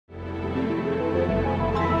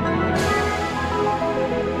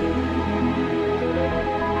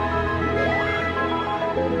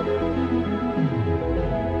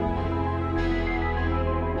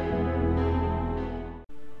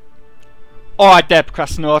Alright there,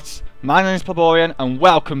 Procrastinauts, my name is Pleborian and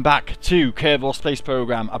welcome back to Kerbal Space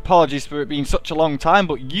Program. Apologies for it being such a long time,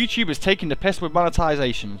 but YouTube is taking the piss with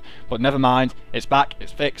monetization. But never mind, it's back,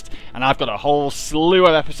 it's fixed, and I've got a whole slew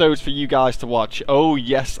of episodes for you guys to watch. Oh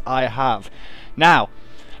yes, I have. Now,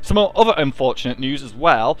 some other unfortunate news as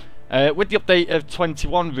well. With the update of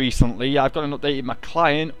 21 recently, I've got an update in my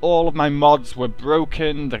client. All of my mods were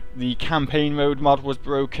broken, the campaign mode mod was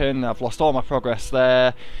broken, I've lost all my progress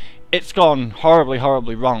there. It's gone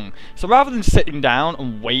horribly wrong. So rather than sitting down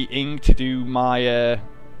and waiting to do my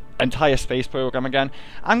entire space program again,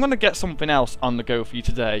 I'm going to get something else on the go for you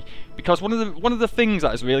today. Because one of the things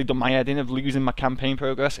that has really done my head in of losing my campaign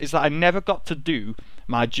progress is that I never got to do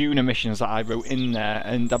my Duna missions that I wrote in there,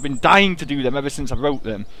 and I've been dying to do them ever since I wrote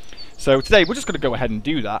them. So today we're just going to go ahead and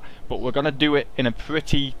do that, but we're going to do it in a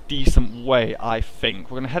pretty decent way, I think.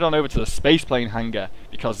 We're going to head on over to the space plane hangar,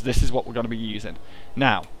 because this is what we're going to be using.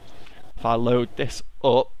 Now, if I load this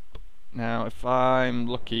up, now if I'm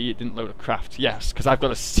lucky it didn't load a craft, yes, because I've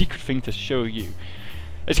got a secret thing to show you.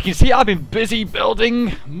 As you can see, I've been busy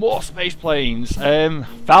building more space planes,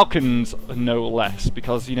 Falcons no less,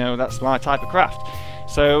 because you know that's my type of craft.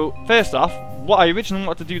 So first off, what I originally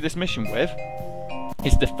wanted to do this mission with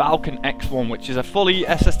is the Falcon X1, which is a fully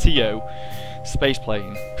SSTO space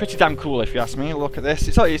plane. Pretty damn cool if you ask me. Look at this,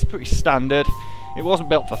 it's pretty standard. It wasn't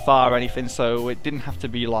built for far or anything, so it didn't have to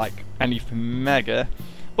be like anything mega.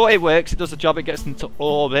 But it works, it does the job, it gets into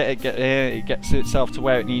orbit, it gets itself to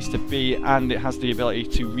where it needs to be, and it has the ability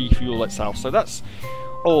to refuel itself, so that's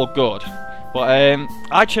all good. But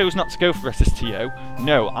I chose not to go for SSTO.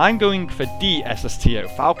 No, I'm going for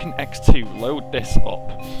DSSTO, Falcon X2. Load this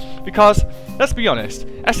up. Because, let's be honest,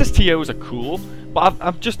 SSTOs are cool, but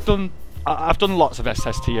I've done lots of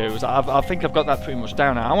SSTOs. I think I've got that pretty much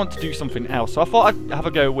down now. I want to do something else, so I thought I'd have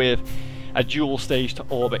a go with a dual stage to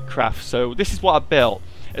orbit craft. So this is what I built.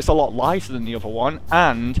 It's a lot lighter than the other one,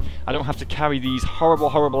 and I don't have to carry these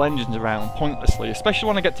horrible engines around pointlessly, especially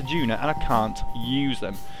when I get to Duna and I can't use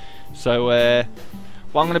them. So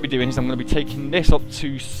what I'm going to be doing is I'm going to be taking this up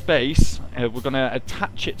to space, we're going to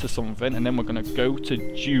attach it to something, and then we're going to go to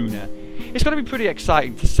Duna. It's going to be pretty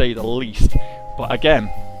exciting to say the least, but again,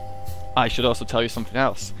 I should also tell you something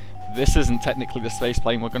else. This isn't technically the space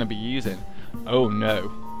plane we're going to be using. Oh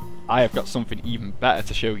no, I have got something even better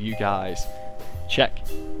to show you guys. Check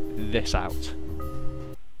this out.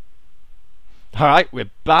 Alright,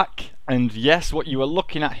 we're back, and yes, what you are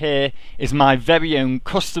looking at here is my very own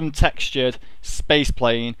custom textured space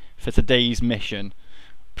plane for today's mission.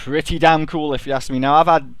 Pretty damn cool if you ask me.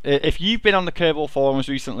 Now, if you've been on the Kerbal forums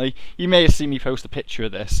recently, you may have seen me post a picture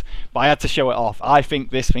of this, but I had to show it off. I think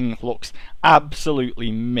this thing looks absolutely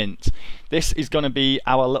mint. This is going to be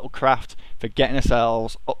our little craft for getting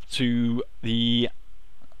ourselves up to the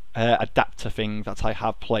adapter thing that I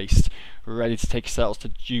have placed, ready to take ourselves to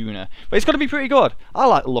Duna. But it's going to be pretty good. I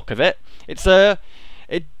like the look of it.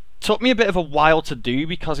 It took me a bit of a while to do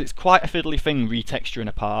because it's quite a fiddly thing retexturing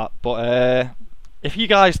apart, but if you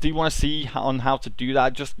guys do want to see on how to do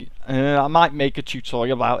that, just I might make a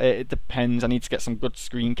tutorial about it. It depends. I need to get some good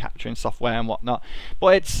screen capturing software and whatnot.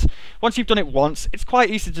 But it's once you've done it once, it's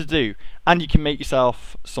quite easy to do, and you can make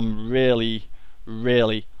yourself some really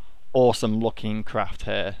awesome looking craft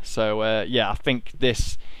here. So yeah, I think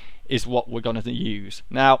this is what we're going to use.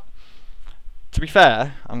 Now, to be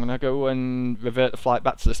fair, I'm going to go and revert the flight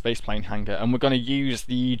back to the space plane hangar, and we're going to use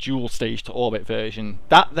the dual stage to orbit version.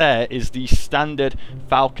 That there is the standard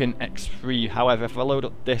Falcon X3. However, if I load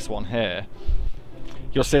up this one here,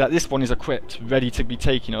 you'll see that this one is equipped, ready to be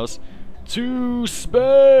taking us to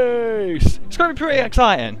space. It's going to be pretty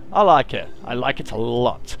exciting. I like it. I like it a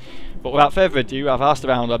lot. But without further ado, I've asked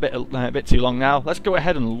around a bit too long now. Let's go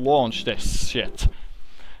ahead and launch this shit.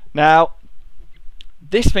 Now,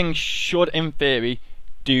 this thing should, in theory,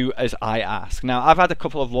 do as I ask. Now, I've had a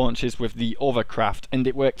couple of launches with the other craft, and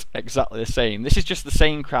it worked exactly the same. This is just the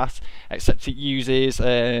same craft, except it uses,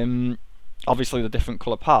 obviously, the different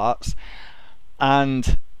colour parts,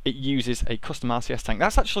 and it uses a custom RCS tank.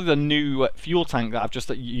 That's actually the new fuel tank that I've just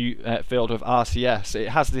filled with RCS. It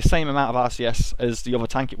has the same amount of RCS as the other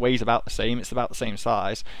tank. It weighs about the same. It's about the same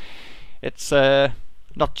size. It's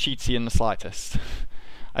not cheaty in the slightest,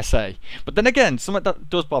 I say. But then again, something that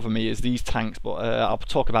does bother me is these tanks, but I'll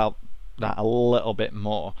talk about that a little bit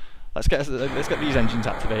more. Let's get these engines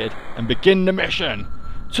activated and begin the mission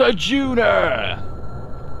to Duna.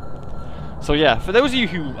 So yeah, for those of you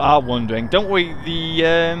who are wondering, don't worry,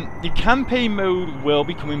 the campaign mode will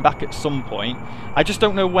be coming back at some point. I just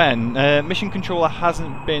don't know when. Mission controller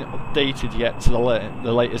hasn't been updated yet to the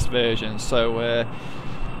latest version, so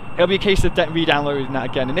it'll be a case of re-downloading that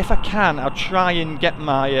again, and if I can, I'll try and get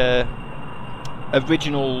my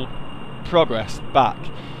original progress back.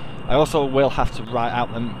 I also will have to write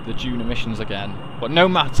out the Duna missions again, but no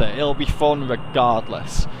matter, it'll be fun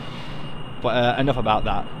regardless. But enough about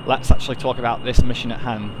that. Let's actually talk about this mission at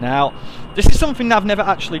hand. Now, this is something I've never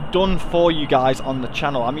actually done for you guys on the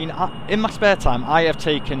channel. I mean, in my spare time, I have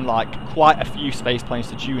taken like quite a few space planes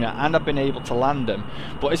to Duna, and I've been able to land them.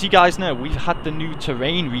 But as you guys know, we've had the new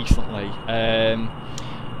terrain recently,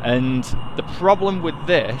 and the problem with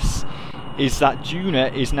this is that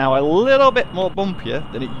Duna is now a little bit more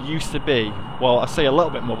bumpier than it used to be. Well, I say a little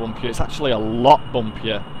bit more bumpier, it's actually a lot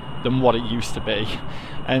bumpier than what it used to be.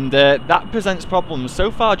 And that presents problems.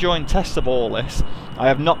 So far during tests of all this, I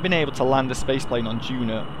have not been able to land a space plane on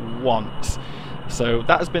Duna once. So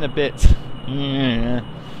that has been a bit, to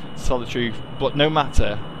tell the truth. But no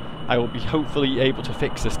matter, I will be hopefully able to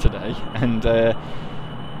fix this today. And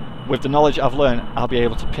with the knowledge I've learned, I'll be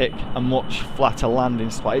able to pick a much flatter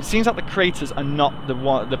landing spot. It seems like the craters are not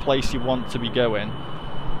the place you want to be going.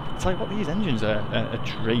 I'll tell you what, these engines are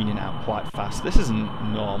draining out quite fast. This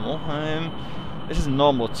isn't normal. This isn't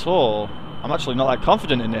normal at all. I'm actually not that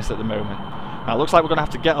confident in this at the moment. Now, it looks like we're going to have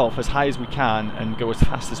to get up as high as we can and go as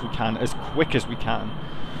fast as we can, as quick as we can.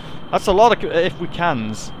 That's a lot of if we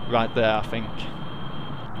cans right there, I think.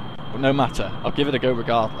 But no matter, I'll give it a go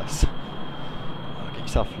regardless. Get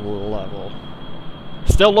yourself level.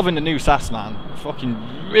 Still loving the new SAS, man. Fucking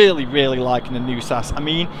really liking the new SAS. I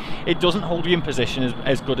mean, it doesn't hold you in position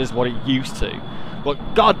as good as what it used to,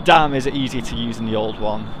 but goddamn is it easy to use in the old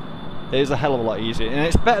one. It is a hell of a lot easier, and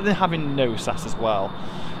it's better than having no SAS as well.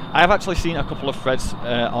 I have actually seen a couple of threads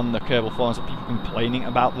on the Kerbal forums of people complaining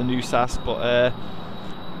about the new SAS, but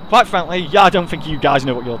quite frankly, yeah, I don't think you guys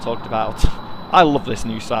know what you're talking about. I love this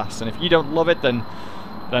new SAS, and if you don't love it, then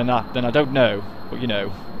I don't know, but you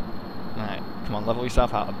know. Right, come on, level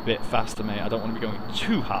yourself out a bit faster, mate. I don't want to be going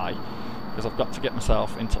too high, because I've got to get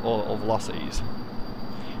myself into all velocities.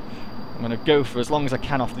 I'm going to go for as long as I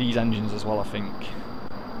can off these engines as well, I think.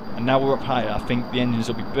 And now we're up higher, I think the engines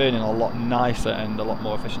will be burning a lot nicer and a lot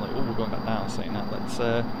more efficiently. Oh, we're going back down, saying that. Let's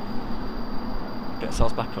get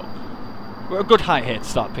ourselves back up. We're at a good height here to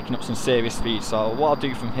start picking up some serious speed, so what I'll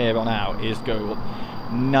do from here on out is go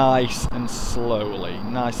up nice and slowly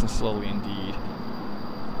indeed.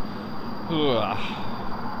 Ugh.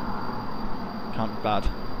 Can't be bad.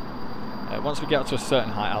 Once we get up to a certain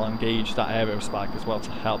height, I'll engage that aero spike as well to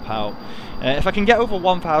help out. If I can get over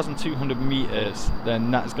 1,200 meters,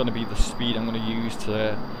 then that's going to be the speed I'm going to use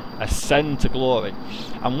to ascend to glory.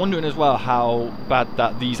 I'm wondering as well how bad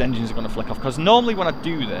that these engines are going to flick off, because normally when I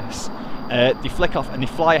do this, they flick off and they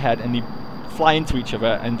fly ahead and they fly into each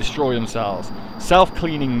other and destroy themselves.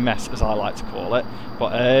 Self-cleaning mess, as I like to call it.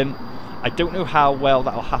 But I don't know how well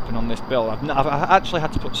that will happen on this build. I've actually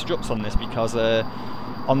had to put struts on this because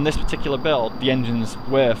on this particular build, the engines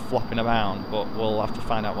were flopping around, but we'll have to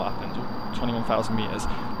find out what happens. 21,000 meters.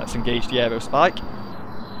 Let's engage the aero spike.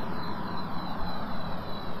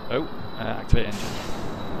 Oh, activate engine.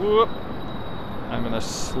 Whoop. I'm going to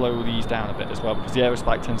slow these down a bit as well, because the aero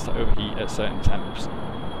spike tends to overheat at certain temps.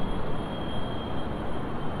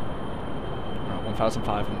 Right,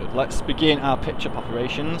 1,500. Let's begin our pitch-up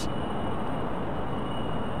operations.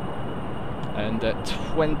 And at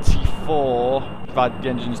 24, provided the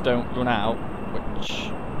engines don't run out,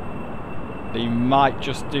 which they might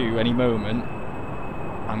just do any moment,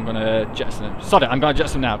 I'm going to jettison them. Sod it, I'm going to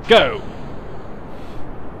jettison them now. Go!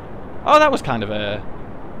 Oh, that was kind of a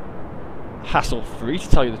hassle-free, to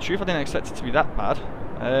tell you the truth. I didn't expect it to be that bad.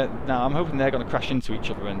 Now, I'm hoping they're going to crash into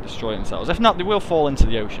each other and destroy themselves. If not, they will fall into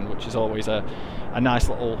the ocean, which is always a nice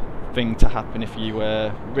little thing to happen if you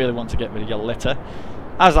really want to get rid of your litter.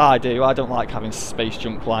 As I do, I don't like having space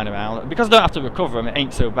junk lying around. Because I don't have to recover them, it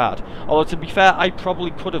ain't so bad. Although, to be fair, I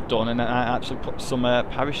probably could have done, and I actually put some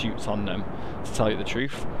parachutes on them, to tell you the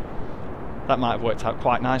truth. That might have worked out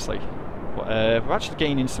quite nicely. But we're actually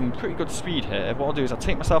gaining some pretty good speed here. What I'll do is I'll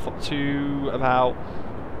take myself up to about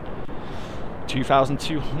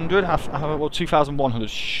 2,200. Well, 2,100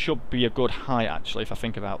 should be a good height, actually, if I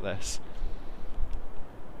think about this.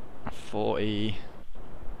 40...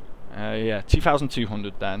 yeah,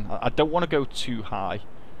 2,200 then. I don't want to go too high.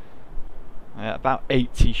 About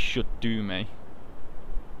 80 should do me.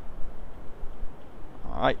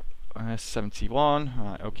 Alright, 71.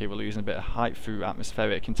 Alright, okay, we're losing a bit of height through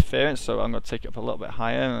atmospheric interference, so I'm going to take it up a little bit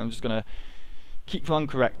higher, and I'm just going to keep on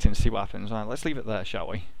correcting, see what happens. Alright, let's leave it there, shall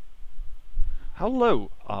we? How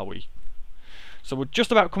low are we? So we're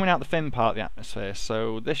just about coming out the thin part of the atmosphere,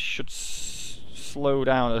 so this should slow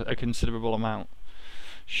down a considerable amount.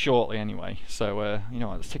 shortly anyway. So you know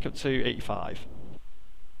what, let's take up to 85.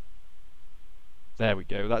 There we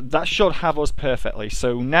go. That should have us perfectly.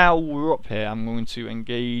 So now we're up here, I'm going to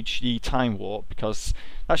engage the time warp because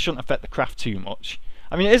that shouldn't affect the craft too much.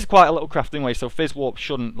 I mean, it is quite a little craft anyway, so fizz warp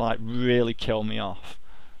shouldn't like really kill me off.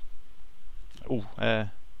 Oh,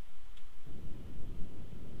 7,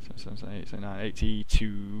 8, 9,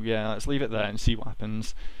 82. Yeah, let's leave it there and see what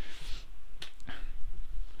happens.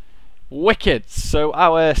 Wicked! So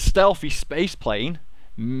our stealthy space plane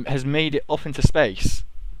has made it up into space.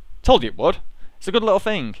 Told you it would. It's a good little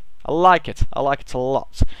thing. I like it. I like it a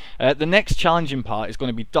lot. The next challenging part is going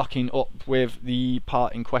to be docking up with the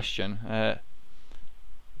part in question. Yeah,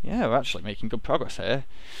 we're actually making good progress here.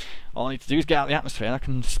 All I need to do is get out of the atmosphere and I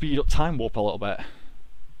can speed up time warp a little bit.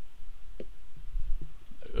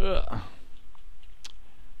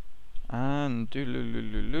 And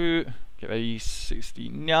get ready,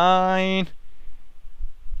 69.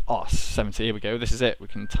 Oh, 70, here we go, this is it, we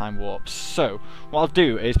can time warp. So, what I'll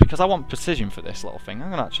do is, because I want precision for this little thing, I'm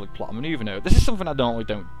going to actually plot a manoeuvre node. This is something I normally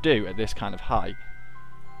don't do at this kind of height.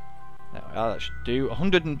 There we are, that should do.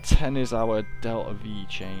 110 is our delta V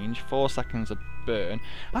change, 4 seconds of burn.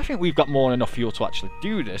 I think we've got more than enough fuel to actually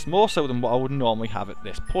do this, more so than what I would normally have at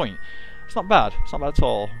this point. It's not bad at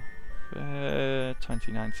all.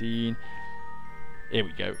 2019, here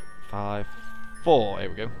we go, 5, 4, here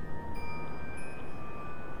we go.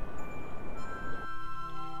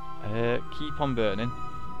 Keep on burning,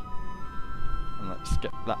 and let's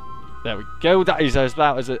get that. There we go. That is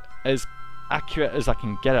about as accurate as I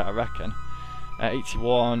can get it, I reckon.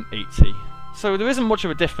 81, 80. So there isn't much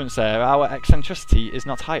of a difference there. Our eccentricity is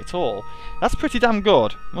not high at all. That's pretty damn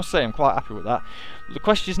good. I must say, I'm quite happy with that. The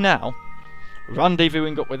question is now,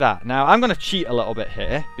 rendezvousing up with that. Now I'm going to cheat a little bit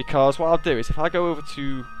here, because what I'll do is if I go over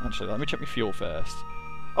to, actually let me check my fuel first.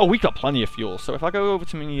 Oh, we've got plenty of fuel. So if I go over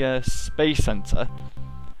to my space center.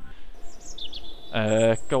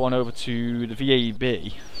 Go on over to the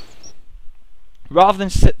VAB. Rather than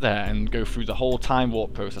sit there and go through the whole time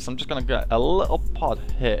warp process, I'm just going to get a little pod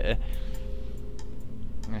here.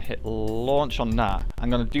 I'm going to hit launch on that. I'm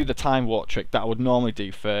going to do the time warp trick that I would normally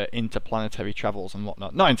do for interplanetary travels and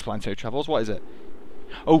whatnot. Not interplanetary travels, what is it?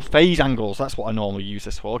 Oh, phase angles, that's what I normally use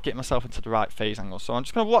this for. Get myself into the right phase angle. So I'm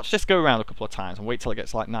just going to watch this go around a couple of times and wait till it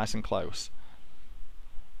gets like nice and close.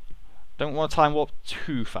 Don't want to time warp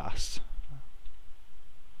too fast.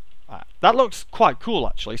 That looks quite cool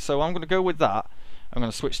actually, so I'm going to go with that. I'm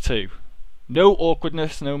going to switch to no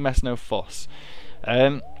awkwardness, no mess, no fuss.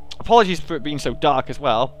 Apologies for it being so dark as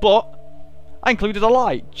well, but I included a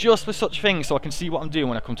light just for such things so I can see what I'm doing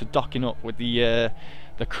when I come to docking up with the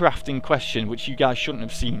crafting question, which you guys shouldn't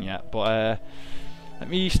have seen yet. But let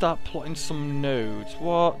me start plotting some nodes.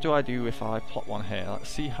 What do I do if I plot one here? Let's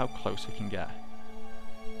see how close we can get.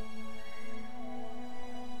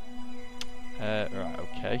 Right,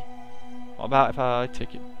 okay. What about if I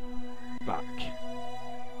take it back?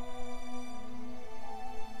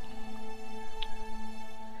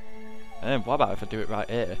 What about if I do it right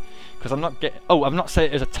here? Because I'm not getting... Oh, I've not set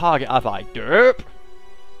it as a target, have I? Derp!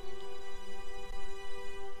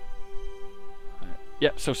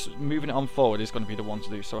 Yep, so moving it on forward is going to be the one to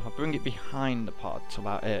do. So if I bring it behind the pod to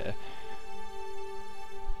about here...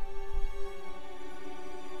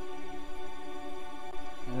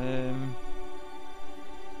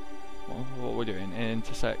 What we're doing,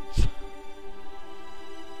 intersect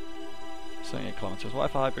 78 kilometers. What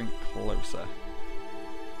if I bring it closer?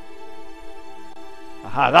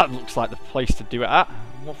 Aha, that looks like the place to do it at.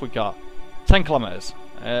 What have we got? 10 kilometers.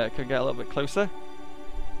 Could we get a little bit closer?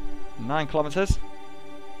 9 kilometers.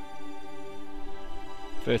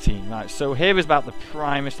 13. Right, so here is about the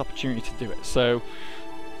primest opportunity to do it. So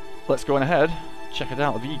let's go on ahead, check it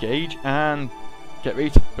out, the V-gauge, and get ready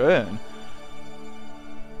to burn.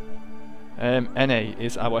 Na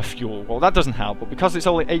is our fuel. Well, that doesn't help, but because it's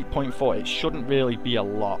only 8.4, it shouldn't really be a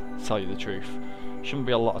lot, to tell you the truth. Shouldn't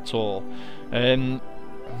be a lot at all.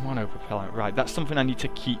 Monopropellant, right, that's something I need to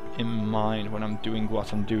keep in mind when I'm doing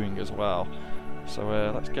what I'm doing as well. So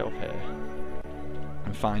let's get up here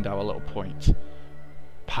and find our little point.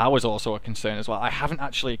 Power's also a concern as well. I haven't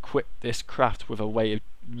actually equipped this craft with a way of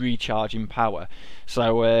recharging power,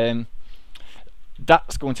 so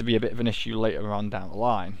that's going to be a bit of an issue later on down the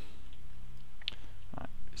line. Right.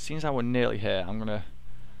 Seems like we're nearly here. I'm going to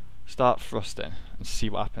start thrusting and see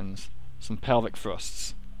what happens. Some pelvic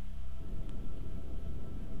thrusts.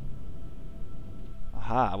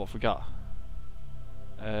 Aha, what have we got?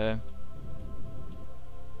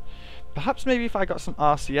 Perhaps maybe if I got some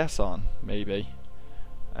RCS on, maybe,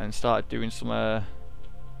 and started doing some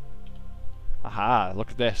aha,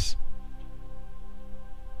 look at this.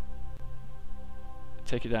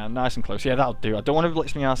 take it down nice and close. Yeah, that'll do. I don't want to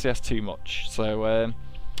blitz my RCS too much. So,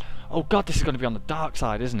 oh god, this is going to be on the dark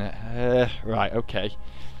side, isn't it? Right, okay.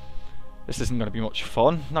 This isn't going to be much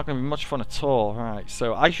fun. Not going to be much fun at all. Right,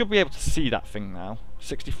 so I should be able to see that thing now.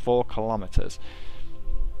 64 kilometers.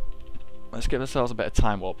 Let's give ourselves a bit of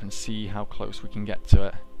time warp and see how close we can get to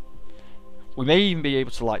it. We may even be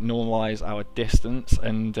able to like normalize our distance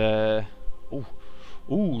and ooh,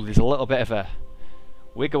 there's a little bit of a,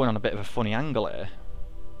 we're going on a bit of a funny angle here.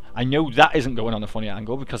 I know that isn't going on a funny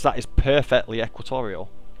angle because that is perfectly equatorial.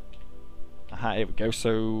 Aha, here we go.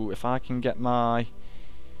 So if I can get my,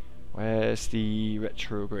 where's the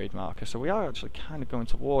retrograde marker? So we are actually kind of going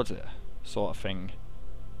towards it, sort of thing.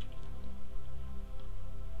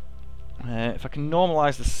 If I can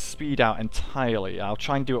normalise the speed out entirely, I'll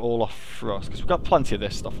try and do it all off thrust, because we've got plenty of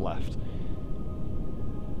this stuff left.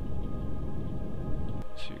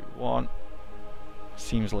 2, 1.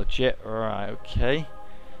 Seems legit. Right, okay.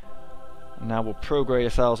 Now we'll prograde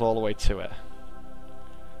ourselves all the way to it.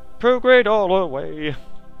 Prograde all the way!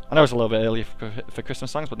 I know it's a little bit early for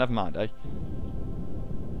Christmas songs, but never mind, eh?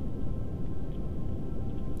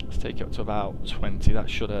 Let's take it up to about 20, that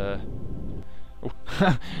should oh,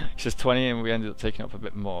 it says 20 and we ended up taking up a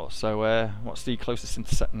bit more. So what's the closest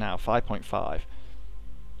intercept now? 5.5.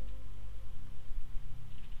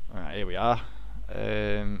 Alright, here we are.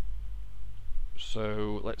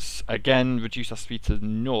 So let's again reduce our speed to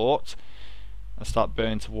 0 and start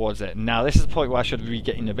burning towards it. Now this is the point where I should be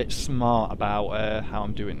getting a bit smart about how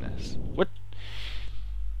I'm doing this. What?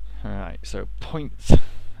 Alright, so point.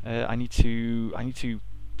 I need to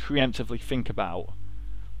preemptively think about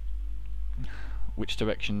which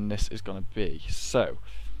direction this is going to be. So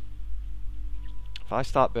if I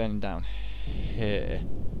start burning down here,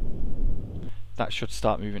 that should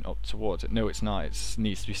start moving up towards it. No, it's not. It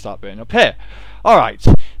needs to be start burning up here. Alright,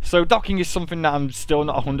 so docking is something that I'm still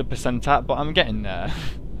not 100% at, but I'm getting there.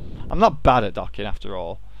 I'm not bad at docking after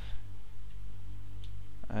all.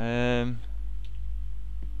 Right,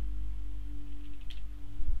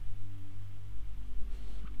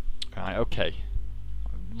 okay.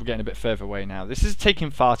 We're getting a bit further away now. This is taking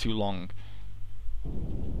far too long.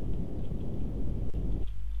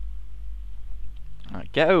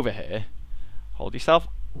 Alright, get over here. Hold yourself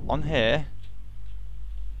on here.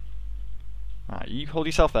 Alright, you hold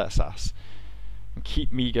yourself there, Sass. And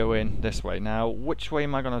keep me going this way. Now, which way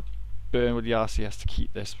am I going to burn with the RCS to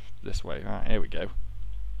keep this way? Alright, here we go.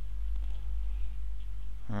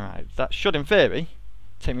 Alright, that should, in theory,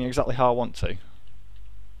 take me exactly how I want to.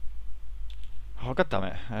 Oh, god damn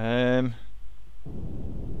it.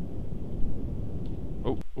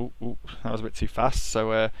 Oh, that was a bit too fast. So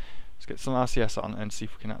let's get some RCS on and see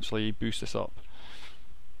if we can actually boost this up.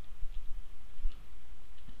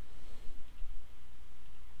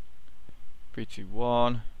 Three, two,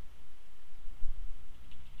 1.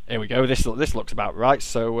 Here we go. This looks about right.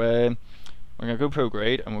 So we're gonna go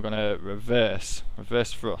prograde and we're gonna reverse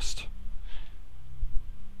thrust.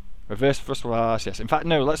 Reverse thrust with our RCS. In fact,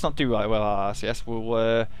 no, let's not do it with our RCS.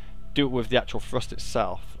 We'll do it with the actual thrust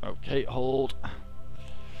itself. Okay, hold.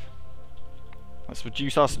 Let's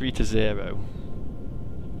reduce our speed to 0.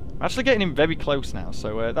 I'm actually getting him very close now,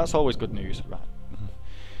 so that's always good news. Right.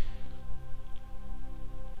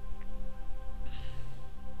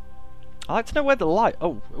 I'd like to know where the light...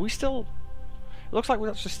 Oh, are we still... It looks like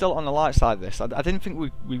we're actually still on the light side of this. I didn't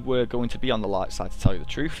think we were going to be on the light side, to tell you the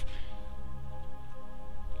truth.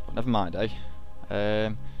 Never mind, eh?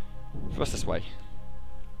 Thrust this way.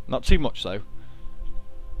 Not too much though.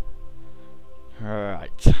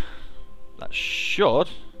 Right. That should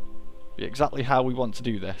be exactly how we want to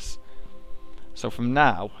do this. So from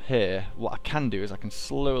now, here, what I can do is I can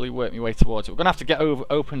slowly work my way towards it. We're going to have to get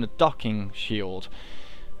open the docking shield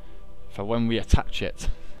for when we attach it.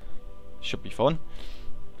 Should be fun.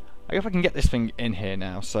 I hope I can get this thing in here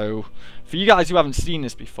now. So, for you guys who haven't seen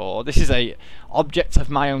this before, this is a object of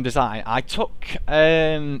my own design. I took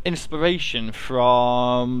inspiration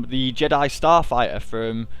from the Jedi Starfighter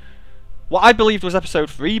from what I believed was episode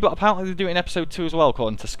 3, but apparently they do it in episode 2 as well,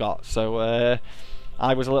 according to Scott. So,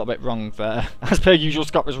 I was a little bit wrong there. As per usual,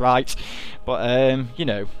 Scott was right. But, you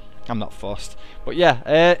know, I'm not fussed. But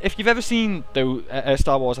yeah, if you've ever seen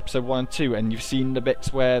Star Wars episode 1 and 2, and you've seen the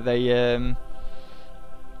bits where they...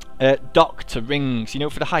 dock to rings, you know,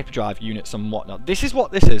 for the hyperdrive units and whatnot. This is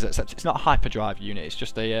what this is, except it's not a hyperdrive unit, it's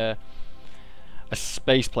just a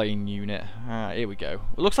space plane unit. Alright, here we go.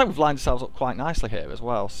 It looks like we've lined ourselves up quite nicely here as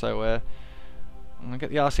well, so I'm going to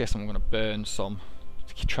get the RCS and I'm going to burn some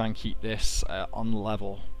to try and keep this on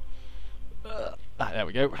level. There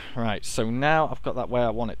we go. Right, so now I've got that where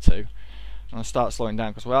I want it to. I'll start slowing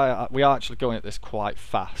down because we are actually going at this quite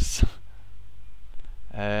fast.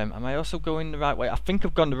 Am I also going the right way? I think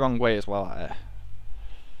I've gone the wrong way as well.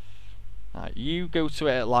 Right, you go to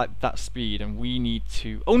it at like that speed, and we need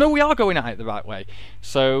to... Oh no, we are going at it the right way.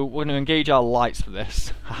 So we're going to engage our lights for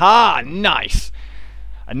this. Haha, nice!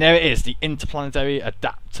 And there it is, the interplanetary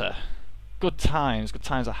adapter. Good times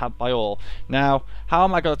I had by all. Now, how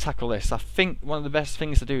am I going to tackle this? I think one of the best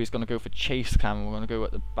things to do is going to go for chase cam. We're going to go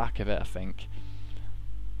at the back of it, I think.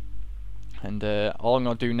 And all I'm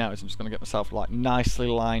going to do now is I'm just going to get myself like nicely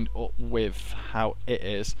lined up with how it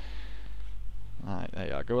is. Right, there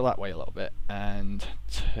you are. Go that way a little bit and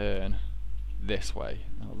turn this way.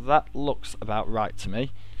 Now that looks about right to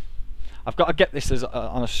me. I've got to get this as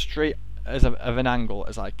on a straight of an angle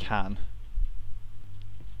as I can,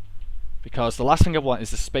 because the last thing I want is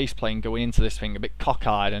the space plane going into this thing a bit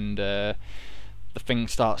cockeyed and the thing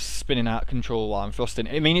starts spinning out of control while I'm thrusting.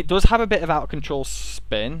 I mean, it does have a bit of out of control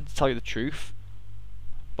spin, to tell you the truth,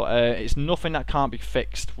 but it's nothing that can't be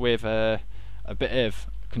fixed with a bit of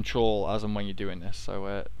control as and when you're doing this. So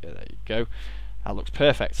yeah, there you go. That looks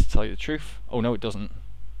perfect, to tell you the truth. Oh no, it doesn't.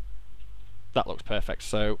 That looks perfect.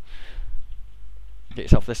 So get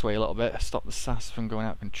yourself this way a little bit, stop the SAS from going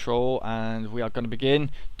out of control, and we are going to begin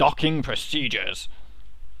docking procedures.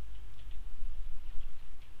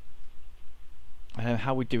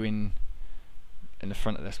 How are we doing in the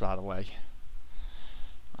front of this, by the way?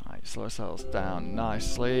 Alright, slow ourselves down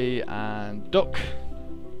nicely and duck.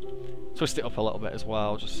 Twist it up a little bit as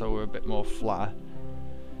well, just so we're a bit more flat.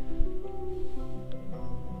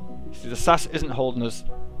 See, the SAS isn't holding us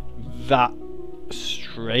that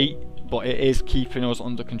straight, but it is keeping us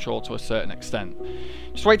under control to a certain extent.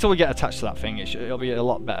 Just wait till we get attached to that thing. It'll be a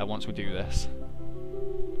lot better once we do this.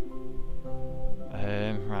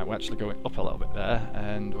 Right, we're actually going up a little bit there,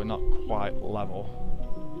 and we're not quite level.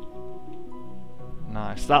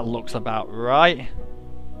 Nice, that looks about right.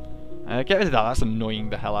 Get rid of that, that's annoying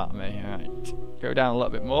the hell out of me. Alright, go down a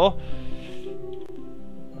little bit more.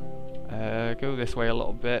 Go this way a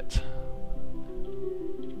little bit.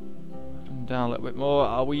 Down a little bit more.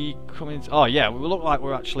 Are we coming? Oh yeah, we look like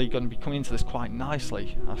we're actually going to be coming into this quite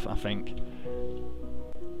nicely, I think.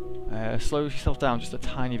 Slow yourself down just a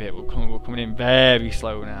tiny bit. We're coming in very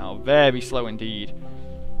slow now, very slow indeed.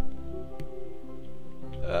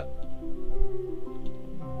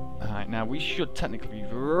 Alright, now we should technically be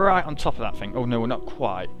right on top of that thing. Oh no, we're not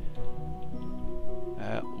quite.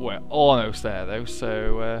 We're almost there though,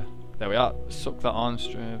 so there we are. Suck that on,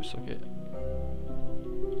 suck it.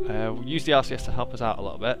 We'll use the RCS to help us out a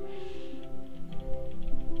little bit.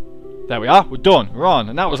 There we are, we're done, we're on.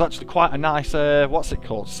 And that was actually quite a nice, what's it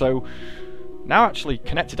called? So, now actually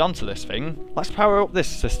connected onto this thing, let's power up this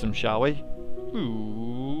system, shall we?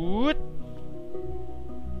 Ooh.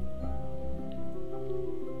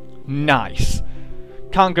 Nice.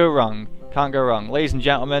 Can't go wrong, can't go wrong. Ladies and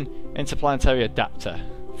gentlemen, interplanetary adapter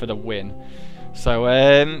for the win. So,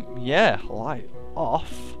 yeah, light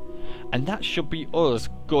off. And that should be us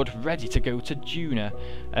good, ready to go to Duna.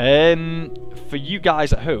 For you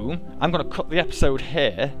guys at home, I'm going to cut the episode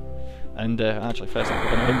here. And actually, first I'm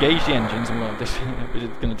going to engage the engines. I'm going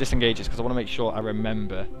to disengage this because I want to make sure I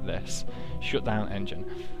remember this. Shut down engine.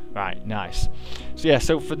 Right, nice. So yeah,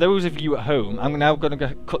 so for those of you at home, I'm now going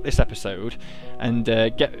to cut this episode and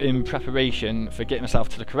get in preparation for getting myself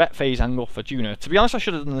to the correct phase angle for Duna. To be honest, I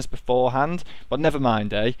should have done this beforehand, but never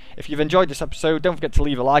mind, eh? If you've enjoyed this episode, don't forget to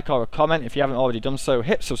leave a like or a comment. If you haven't already done so,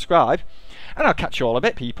 hit subscribe, and I'll catch you all a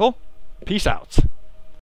bit, people. Peace out.